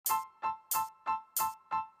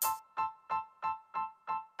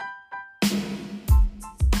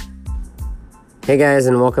Hey guys,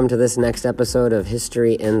 and welcome to this next episode of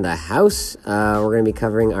History in the House. We're going to be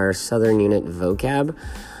covering our Southern Unit vocab.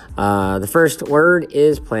 The first word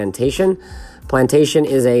is plantation. Plantation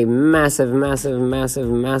is a massive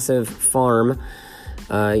farm,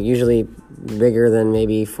 usually bigger than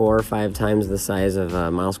maybe 4 or 5 times the size of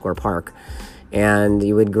Mile Square Park. And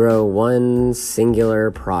you would grow one singular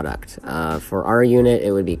product. For our unit,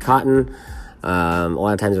 it would be cotton. A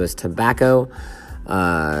lot of times it was tobacco.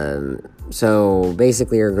 So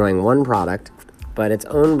basically you're growing one product, but it's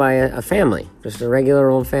owned by a family, just a regular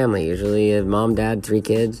old family, usually a mom, dad, 3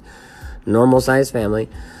 kids, normal sized family.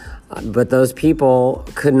 But those people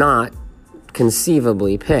could not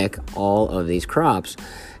conceivably pick all of these crops.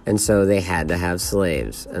 And so they had to have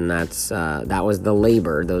slaves. And that was the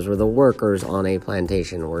labor. Those were the workers on a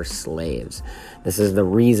plantation, were slaves. This is the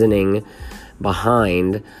reasoning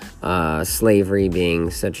behind slavery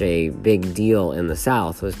being such a big deal in the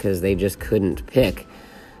South, was because they just couldn't pick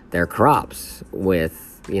their crops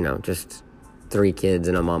with, just 3 kids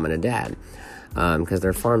and a mom and a dad, because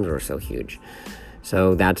their farms were so huge.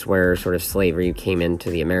 So that's where sort of slavery came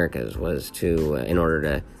into the Americas, was in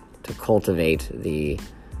order to cultivate the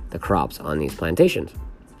crops on these plantations.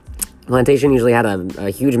 Plantation usually had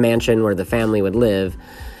a huge mansion where the family would live,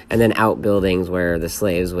 and then outbuildings where the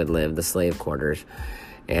slaves would live, the slave quarters.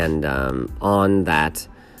 And on that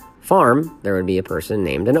farm, there would be a person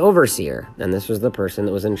named an overseer. And this was the person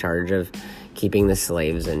that was in charge of keeping the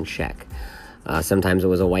slaves in check. Sometimes it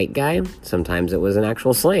was a white guy. Sometimes it was an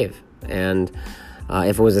actual slave. And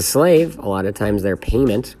if it was a slave, a lot of times their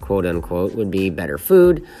payment, quote unquote, would be better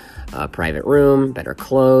food, a private room, better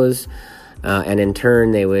clothes. And in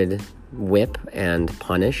turn, they would whip and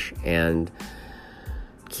punish and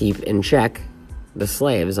keep in check the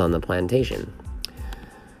slaves on the plantation.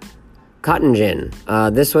 Cotton gin.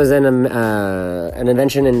 This was an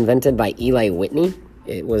invention invented by Eli Whitney.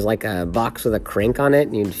 It was like a box with a crank on it,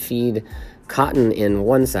 and you'd feed cotton in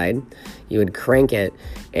one side. You would crank it,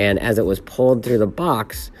 and as it was pulled through the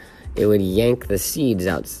box, it would yank the seeds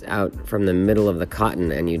out from the middle of the cotton,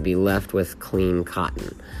 and you'd be left with clean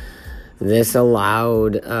cotton. This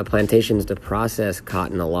allowed plantations to process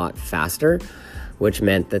cotton a lot faster, which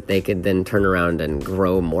meant that they could then turn around and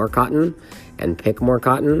grow more cotton and pick more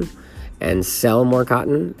cotton and sell more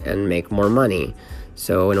cotton and make more money.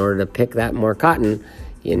 So in order to pick that more cotton,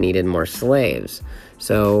 you needed more slaves.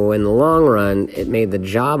 So in the long run, it made the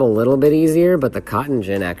job a little bit easier, but the cotton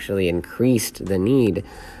gin actually increased the need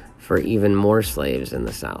for even more slaves in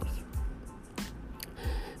the South.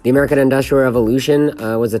 The American Industrial Revolution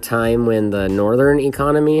was a time when the northern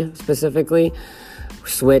economy specifically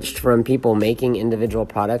switched from people making individual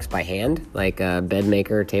products by hand, like a bed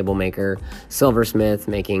maker, table maker, silversmith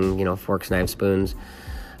making, forks, knives, spoons,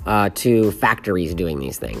 to factories doing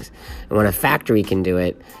these things. And when a factory can do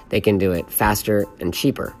it, they can do it faster and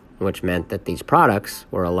cheaper, which meant that these products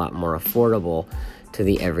were a lot more affordable to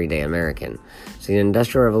the everyday American. So the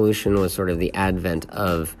Industrial Revolution was sort of the advent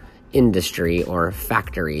of industry or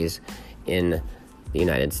factories in the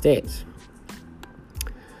United States.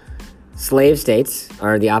 Slave states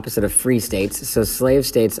are the opposite of free states. So slave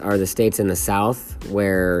states are the states in the South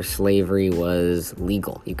where slavery was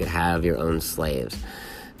legal. You could have your own slaves.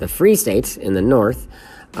 The free states in the North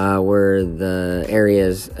were the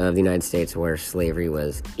areas of the United States where slavery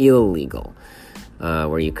was illegal,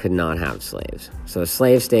 where you could not have slaves. So a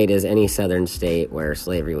slave state is any southern state where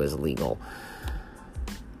slavery was legal.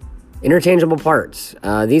 Interchangeable parts.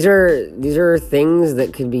 These are things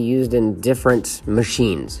that could be used in different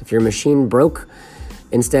machines. If your machine broke,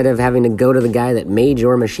 instead of having to go to the guy that made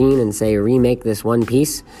your machine and say, remake this one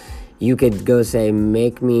piece, you could go say,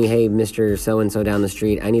 make me, hey, Mr. So-and-so down the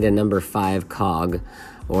street, I need a number 5 cog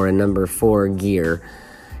or a number 4 gear,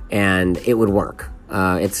 and it would work.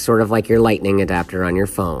 It's sort of like your lightning adapter on your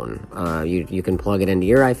phone. You can plug it into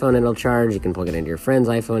your iPhone and it'll charge. You can plug it into your friend's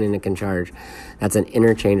iPhone and it can charge. That's an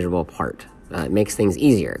interchangeable part. It makes things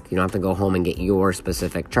easier. You don't have to go home and get your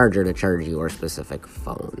specific charger to charge your specific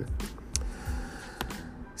phone.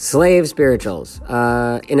 Slave spirituals.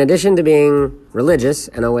 In addition to being religious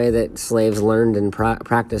in a way that slaves learned and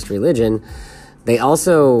practiced religion, they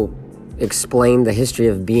also explained the history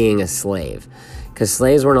of being a slave, because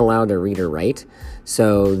slaves weren't allowed to read or write.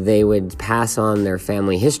 So they would pass on their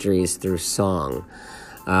family histories through song.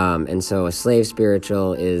 And so a slave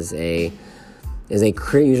spiritual is usually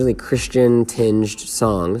Christian-tinged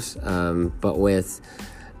songs, but with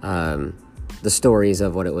the stories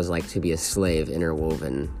of what it was like to be a slave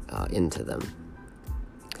interwoven into them.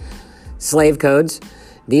 Slave codes.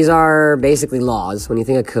 these are basically laws. When you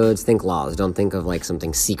think of codes, think laws. Don't think of like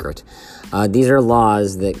something secret. These are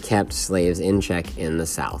laws that kept slaves in check in the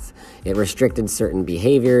South. It restricted certain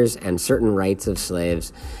behaviors and certain rights of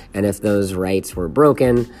slaves, and if those rights were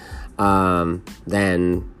broken,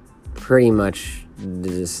 then pretty much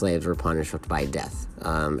the slaves were punished by death.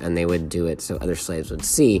 And they would do it so other slaves would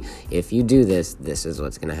see, if you do this, this is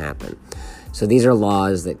what's going to happen. So these are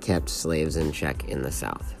laws that kept slaves in check in the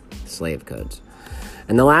South, slave codes.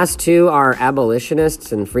 And the last two are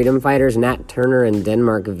abolitionists and freedom fighters, Nat Turner and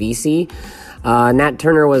Denmark Vesey. Nat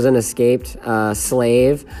Turner was an escaped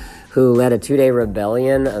slave who led a 2-day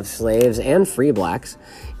rebellion of slaves and free blacks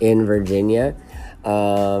in Virginia.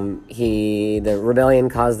 The rebellion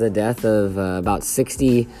caused the death of about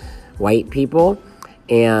 60 white people,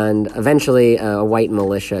 and eventually a white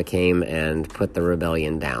militia came and put the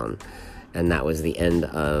rebellion down, and that was the end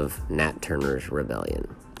of Nat Turner's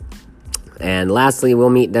rebellion. And lastly, we'll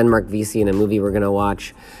meet Denmark Vesey in a movie we're going to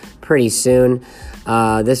watch pretty soon.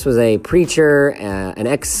 This was a preacher, an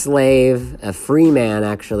ex-slave, a free man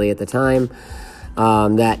actually at the time,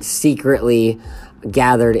 that secretly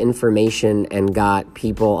gathered information and got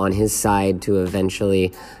people on his side to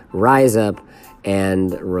eventually rise up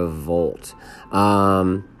and revolt.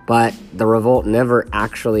 But the revolt never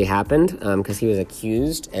actually happened because he was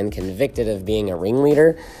accused and convicted of being a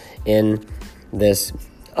ringleader in this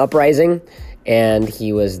uprising, and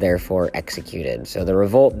he was therefore executed. So the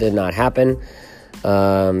revolt did not happen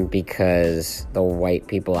because the white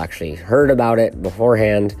people actually heard about it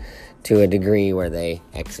beforehand to a degree where they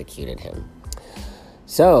executed him.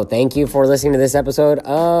 So thank you for listening to this episode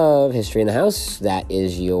of History in the House. That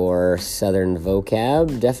is your Southern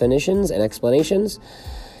vocab definitions and explanations,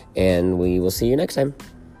 and we will see you next time.